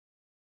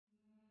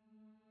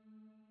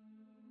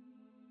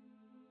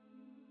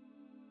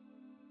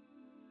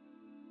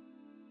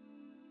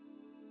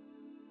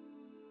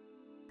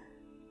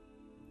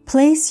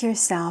Place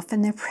yourself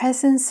in the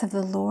presence of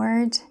the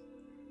Lord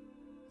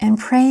and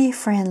pray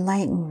for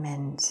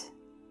enlightenment.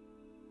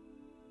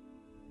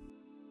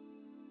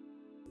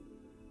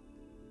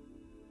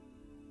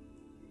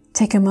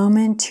 Take a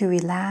moment to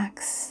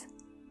relax,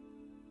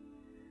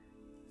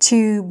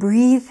 to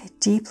breathe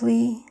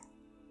deeply,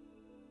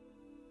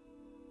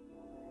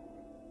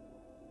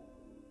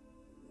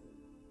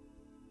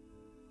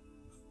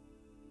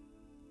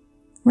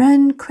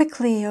 run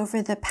quickly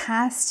over the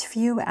past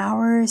few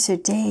hours or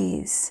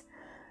days,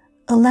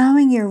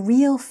 allowing your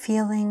real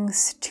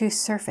feelings to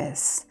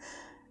surface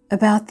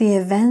about the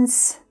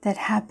events that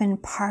have been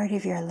part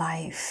of your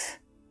life.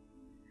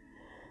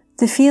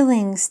 The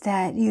feelings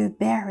that you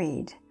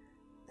buried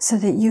so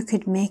that you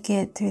could make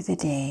it through the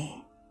day.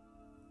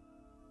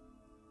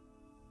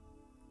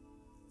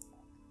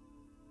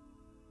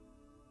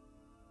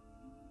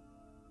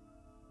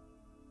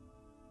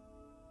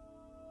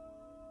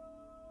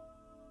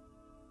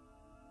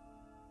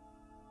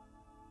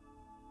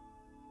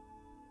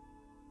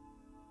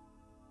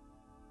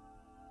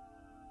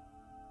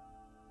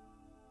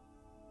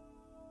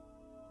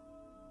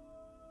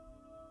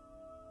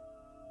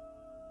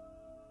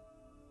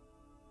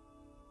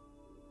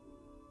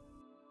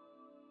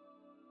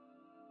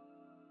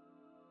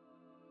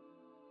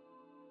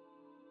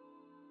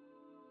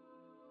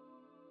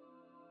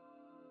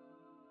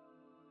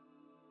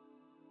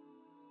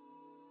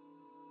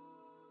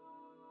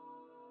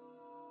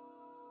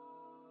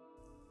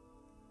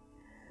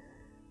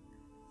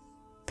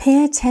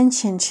 Pay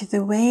attention to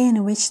the way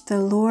in which the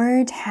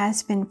Lord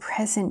has been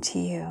present to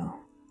you.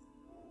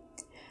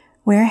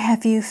 Where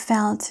have you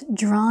felt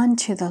drawn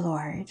to the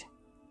Lord?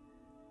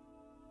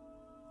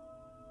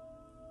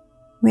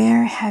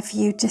 Where have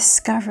you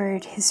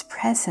discovered His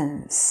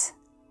presence?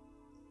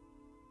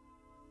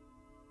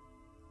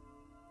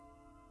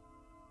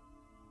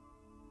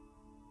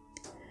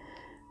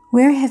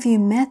 Where have you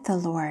met the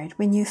Lord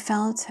when you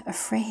felt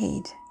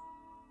afraid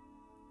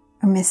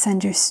or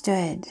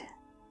misunderstood,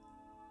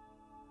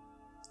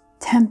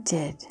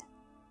 tempted,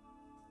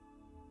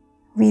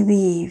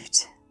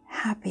 relieved,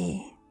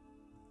 happy?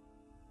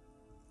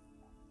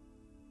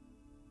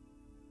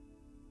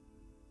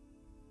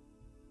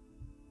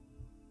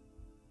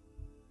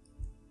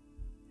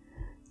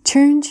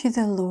 Turn to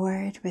the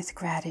Lord with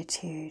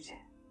gratitude.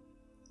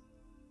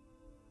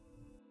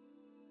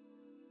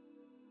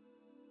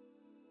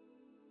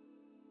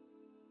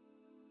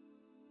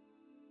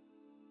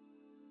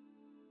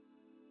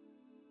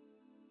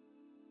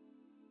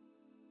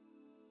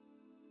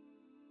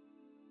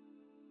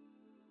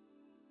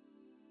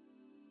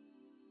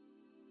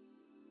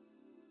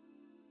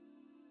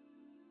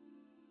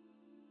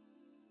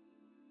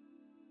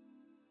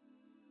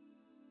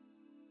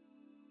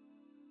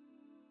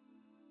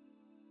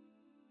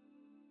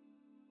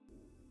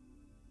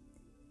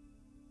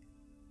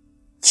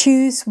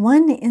 Choose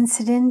one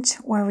incident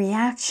or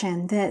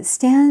reaction that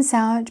stands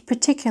out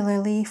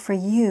particularly for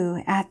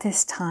you at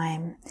this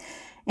time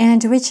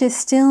and which is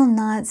still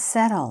not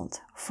settled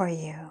for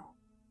you.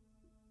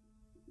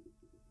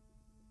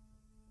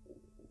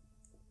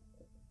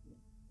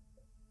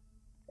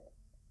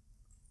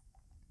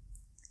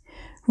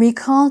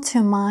 Recall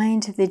to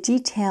mind the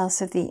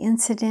details of the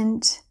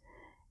incident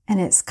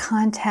and its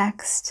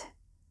context,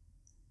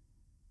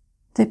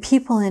 the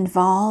people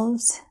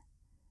involved,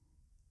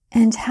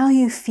 and how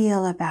you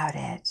feel about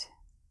it.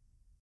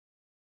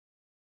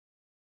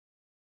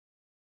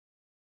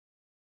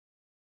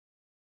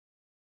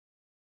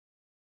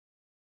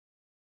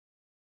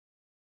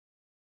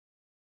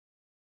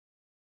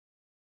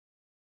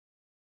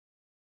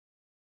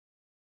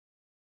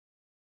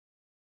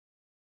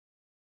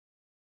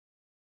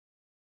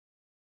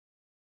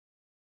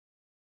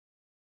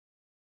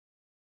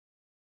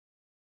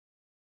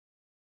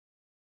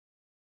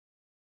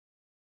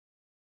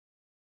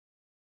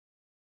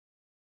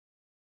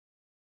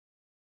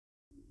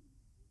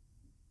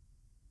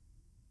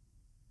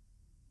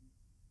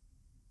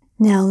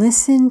 Now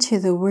listen to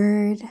the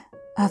word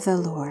of the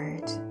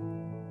Lord.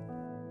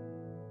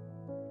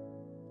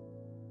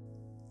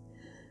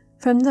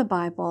 From the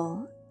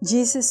Bible,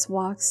 Jesus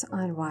walks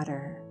on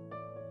water.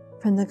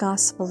 From the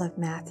Gospel of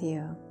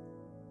Matthew.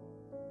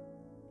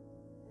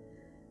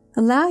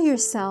 Allow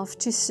yourself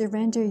to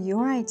surrender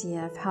your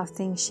idea of how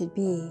things should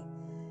be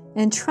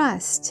and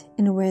trust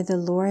in where the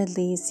Lord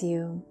leads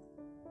you.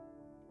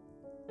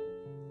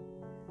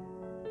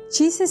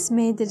 Jesus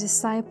made the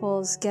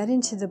disciples get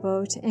into the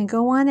boat and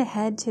go on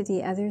ahead to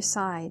the other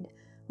side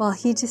while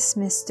he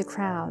dismissed the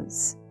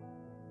crowds.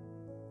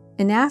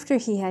 And after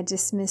he had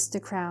dismissed the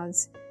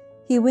crowds,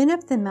 he went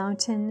up the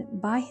mountain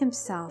by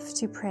himself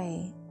to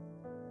pray.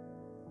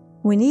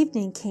 When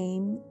evening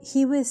came,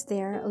 he was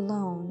there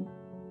alone.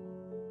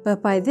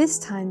 But by this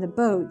time the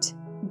boat,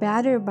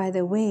 battered by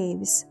the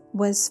waves,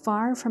 was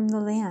far from the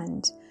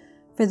land,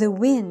 for the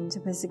wind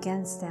was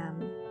against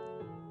them.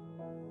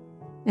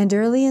 And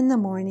early in the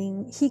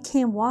morning he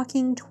came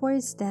walking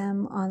towards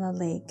them on the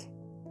lake.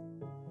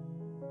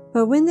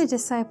 But when the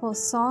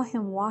disciples saw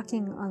him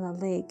walking on the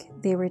lake,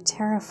 they were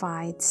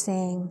terrified,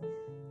 saying,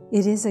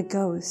 "It is a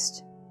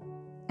ghost,"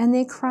 and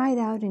they cried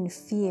out in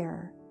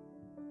fear.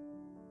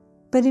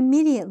 But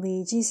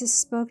immediately Jesus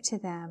spoke to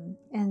them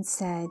and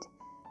said,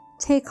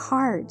 "Take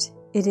heart,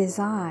 it is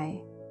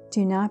I.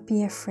 Do not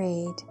be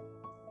afraid."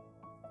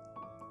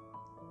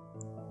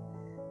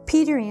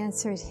 Peter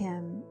answered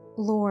him,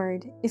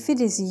 "Lord, if it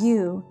is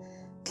you,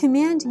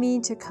 command me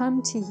to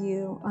come to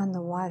you on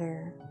the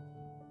water."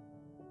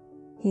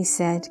 He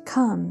said,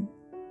 "Come."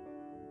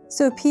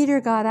 So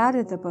Peter got out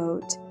of the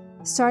boat,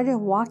 started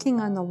walking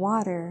on the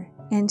water,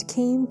 and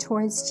came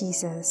towards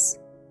Jesus.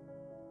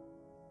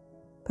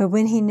 But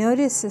when he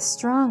noticed a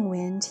strong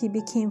wind, he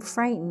became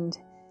frightened,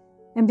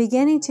 and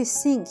beginning to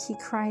sink, he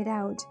cried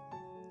out,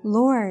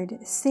 "Lord,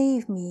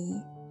 save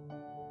me."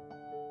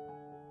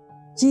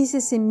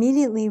 Jesus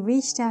immediately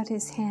reached out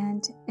his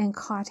hand and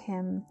caught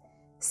him,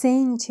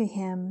 saying to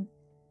him,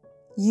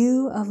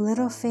 "You of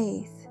little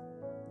faith,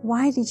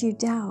 why did you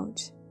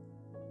doubt?"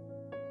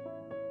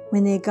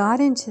 When they got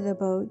into the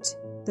boat,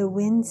 the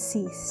wind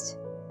ceased,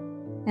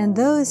 and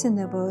those in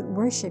the boat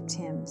worshipped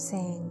him,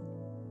 saying,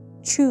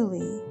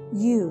 "Truly,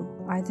 you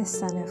are the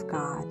Son of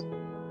God."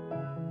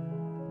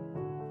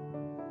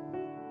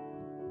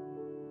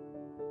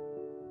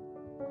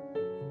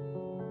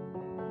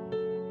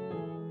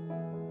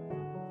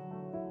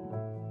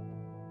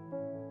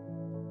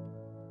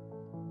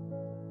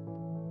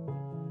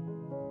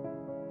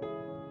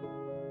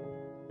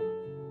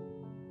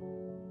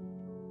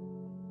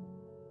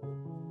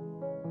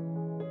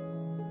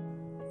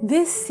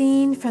 This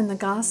scene from the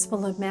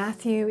Gospel of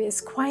Matthew is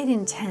quite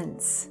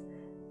intense.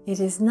 It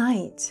is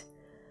night.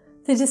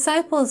 The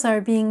disciples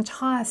are being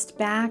tossed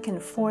back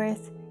and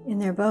forth in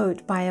their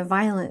boat by a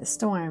violent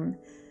storm,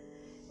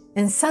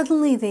 and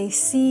suddenly they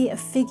see a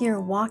figure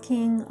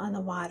walking on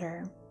the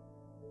water.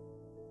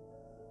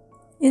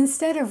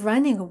 Instead of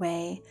running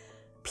away,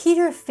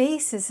 Peter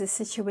faces the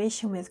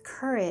situation with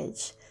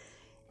courage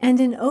and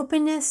an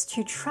openness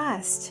to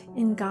trust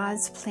in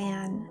God's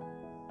plan.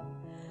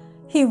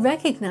 He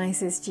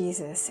recognizes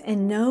Jesus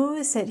and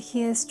knows that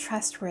he is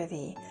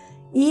trustworthy,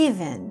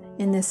 even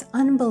in this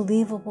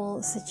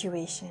unbelievable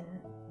situation.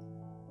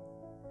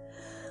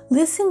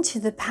 Listen to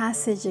the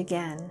passage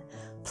again,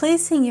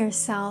 placing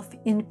yourself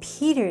in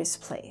Peter's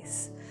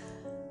place.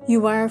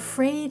 You are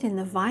afraid in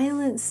the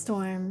violent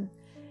storm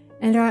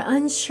and are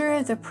unsure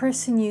of the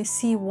person you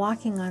see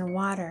walking on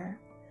water.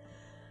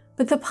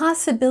 But the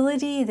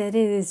possibility that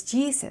it is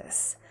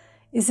Jesus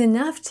is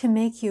enough to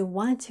make you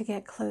want to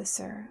get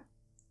closer.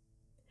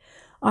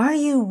 Are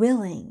you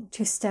willing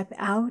to step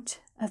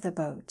out of the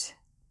boat?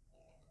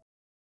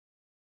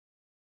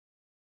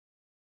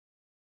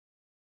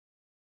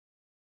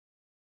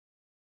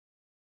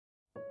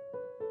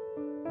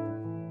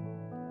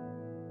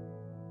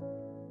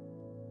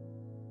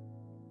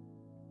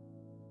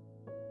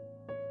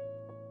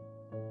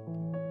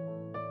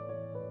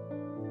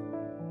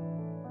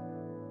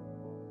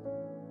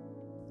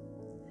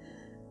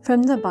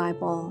 From the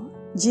Bible,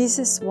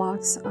 Jesus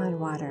walks on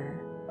water.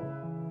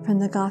 From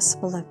the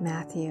Gospel of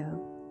Matthew.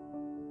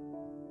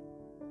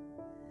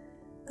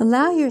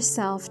 Allow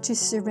yourself to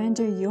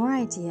surrender your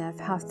idea of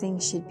how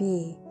things should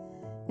be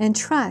and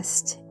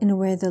trust in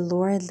where the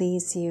Lord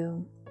leads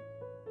you.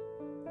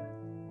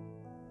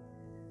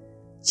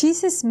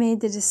 Jesus made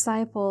the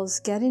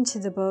disciples get into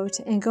the boat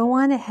and go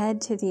on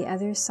ahead to the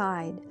other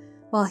side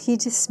while he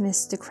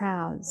dismissed the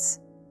crowds.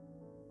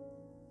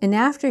 And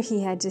after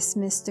he had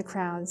dismissed the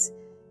crowds,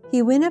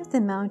 he went up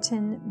the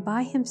mountain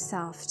by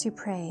himself to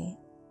pray.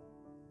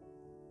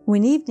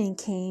 When evening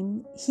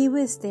came, he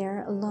was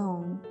there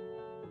alone.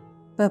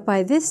 But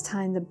by this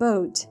time the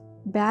boat,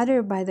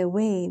 battered by the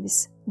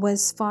waves,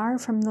 was far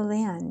from the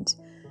land,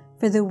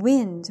 for the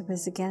wind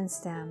was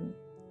against them.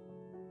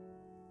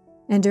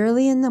 And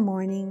early in the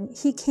morning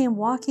he came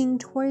walking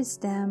towards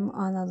them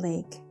on the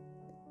lake.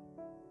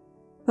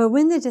 But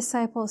when the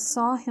disciples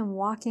saw him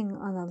walking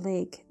on the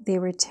lake, they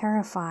were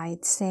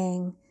terrified,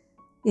 saying,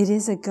 "It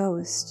is a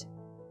ghost,"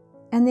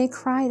 and they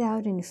cried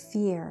out in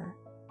fear.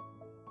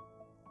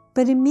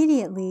 But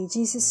immediately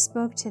Jesus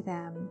spoke to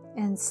them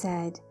and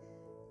said,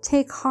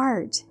 "Take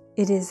heart,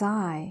 it is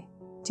I.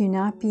 Do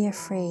not be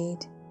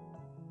afraid."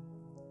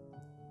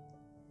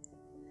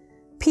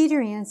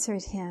 Peter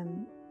answered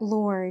him,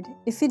 "Lord,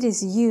 if it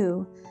is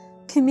you,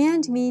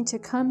 command me to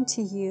come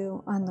to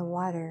you on the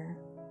water."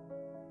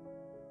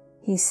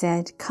 He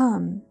said,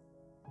 "Come."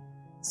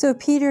 So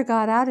Peter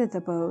got out of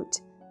the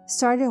boat,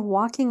 started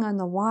walking on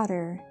the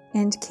water,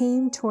 and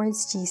came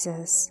towards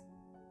Jesus.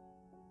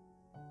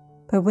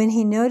 But when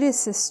he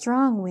noticed a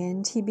strong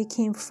wind, he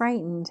became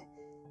frightened,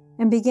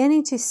 and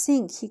beginning to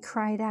sink, he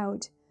cried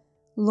out,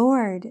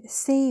 "Lord,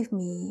 save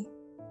me."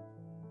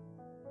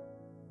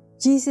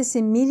 Jesus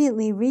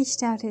immediately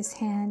reached out his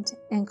hand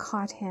and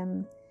caught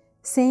him,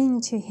 saying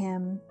to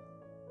him,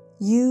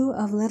 "You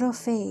of little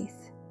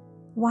faith,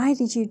 why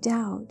did you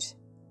doubt?"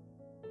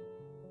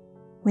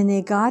 When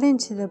they got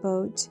into the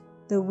boat,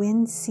 the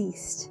wind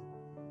ceased,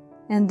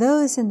 and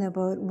those in the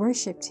boat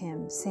worshipped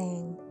him,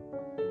 saying,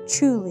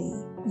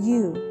 "Truly,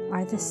 you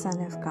are the Son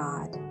of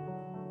God."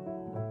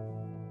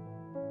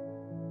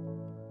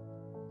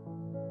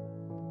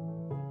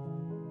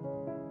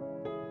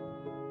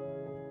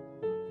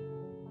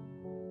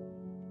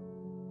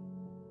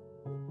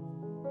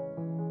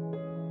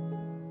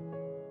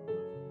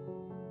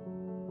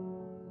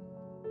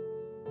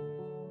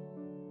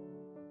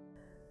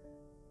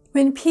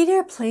 When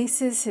Peter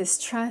places his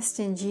trust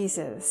in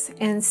Jesus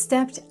and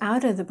stepped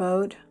out of the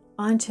boat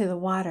onto the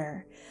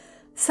water,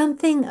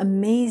 something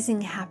amazing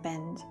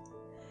happened.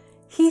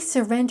 He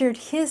surrendered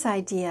his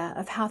idea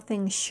of how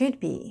things should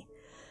be,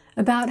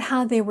 about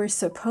how they were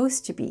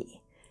supposed to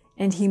be,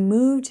 and he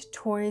moved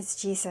towards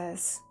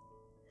Jesus.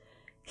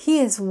 He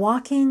is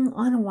walking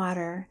on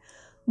water,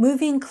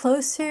 moving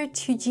closer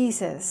to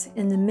Jesus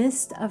in the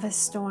midst of a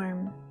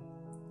storm.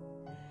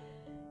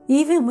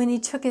 Even when he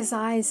took his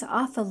eyes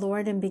off the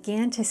Lord and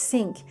began to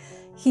sink,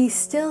 he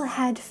still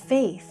had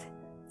faith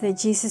that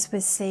Jesus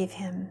would save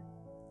him,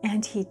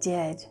 and he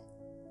did.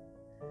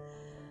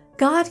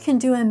 God can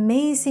do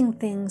amazing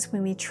things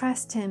when we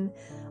trust him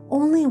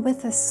only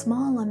with a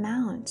small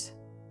amount.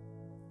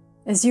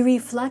 As you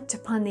reflect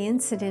upon the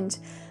incident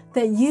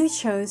that you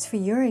chose for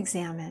your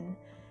examen,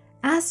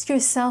 ask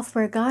yourself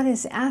where God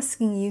is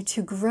asking you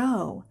to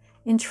grow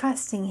in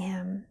trusting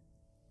him.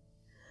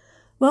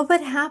 What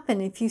would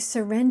happen if you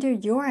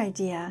surrendered your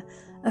idea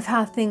of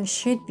how things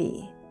should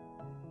be,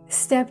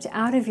 stepped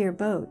out of your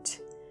boat,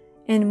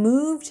 and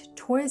moved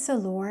towards the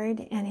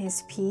Lord and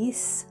his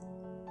peace?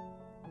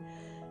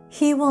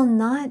 He will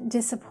not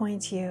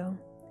disappoint you,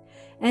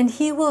 and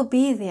he will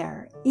be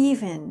there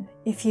even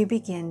if you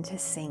begin to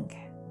sink.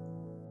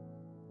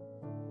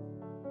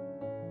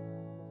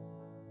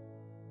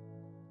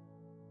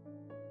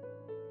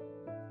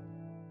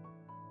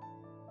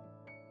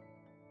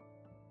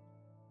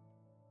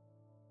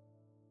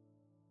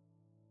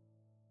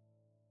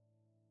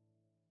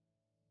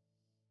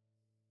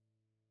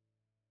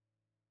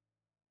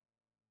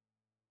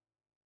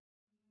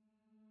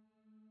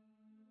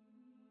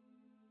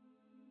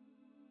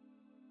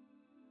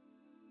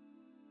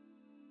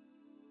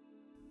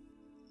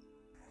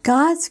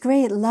 God's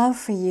great love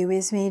for you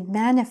is made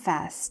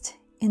manifest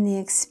in the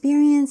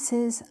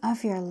experiences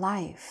of your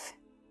life.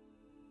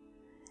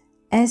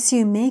 As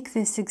you make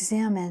this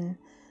examen,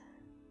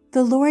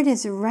 the Lord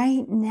is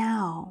right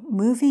now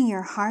moving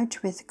your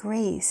heart with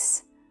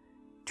grace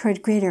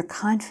toward greater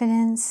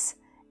confidence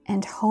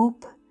and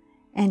hope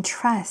and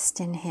trust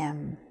in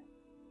him.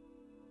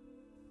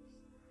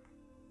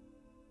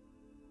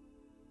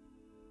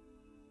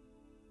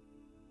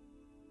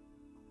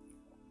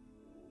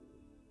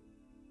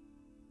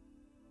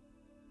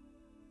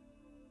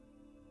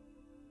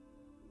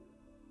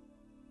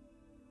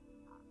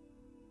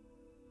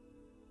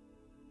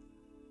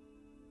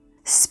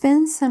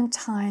 Spend some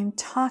time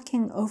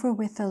talking over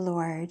with the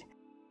Lord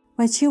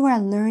what you are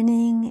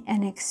learning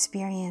and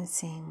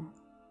experiencing.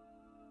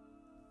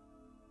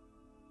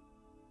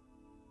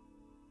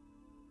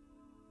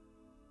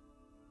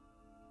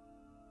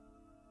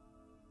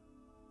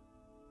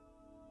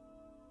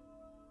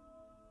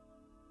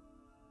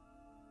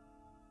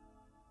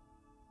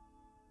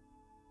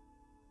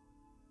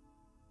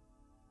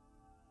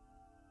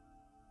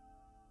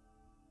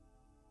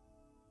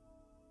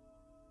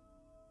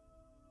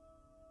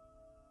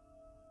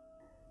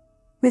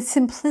 With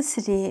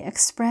simplicity,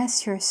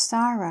 express your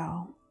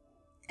sorrow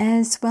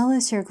as well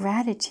as your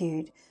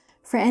gratitude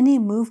for any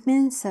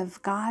movements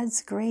of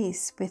God's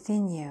grace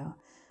within you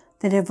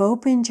that have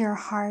opened your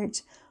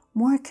heart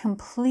more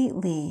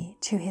completely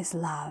to his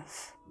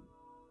love.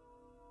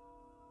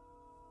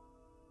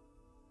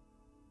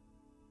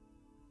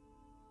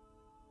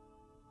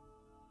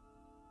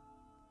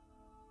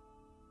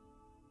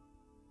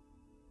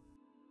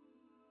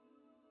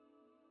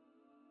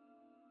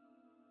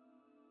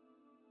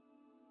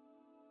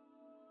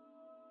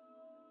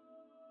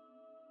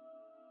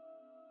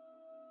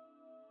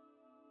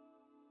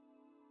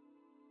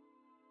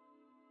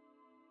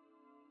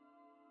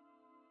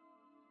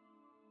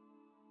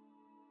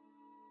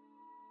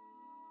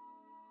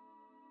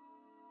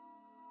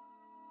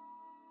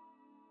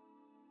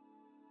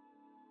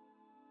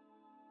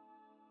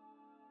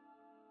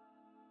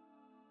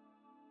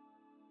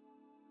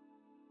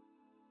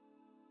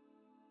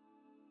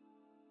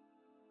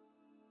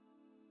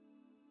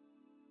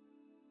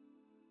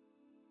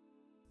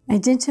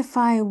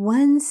 Identify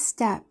one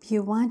step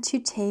you want to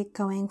take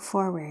going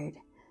forward,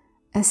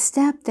 a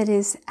step that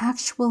is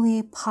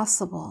actually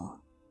possible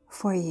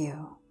for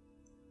you.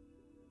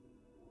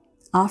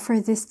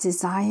 Offer this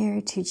desire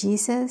to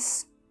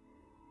Jesus,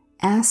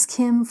 ask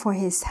him for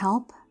his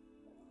help,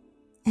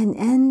 and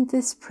end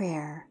this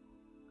prayer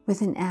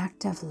with an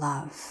act of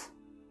love.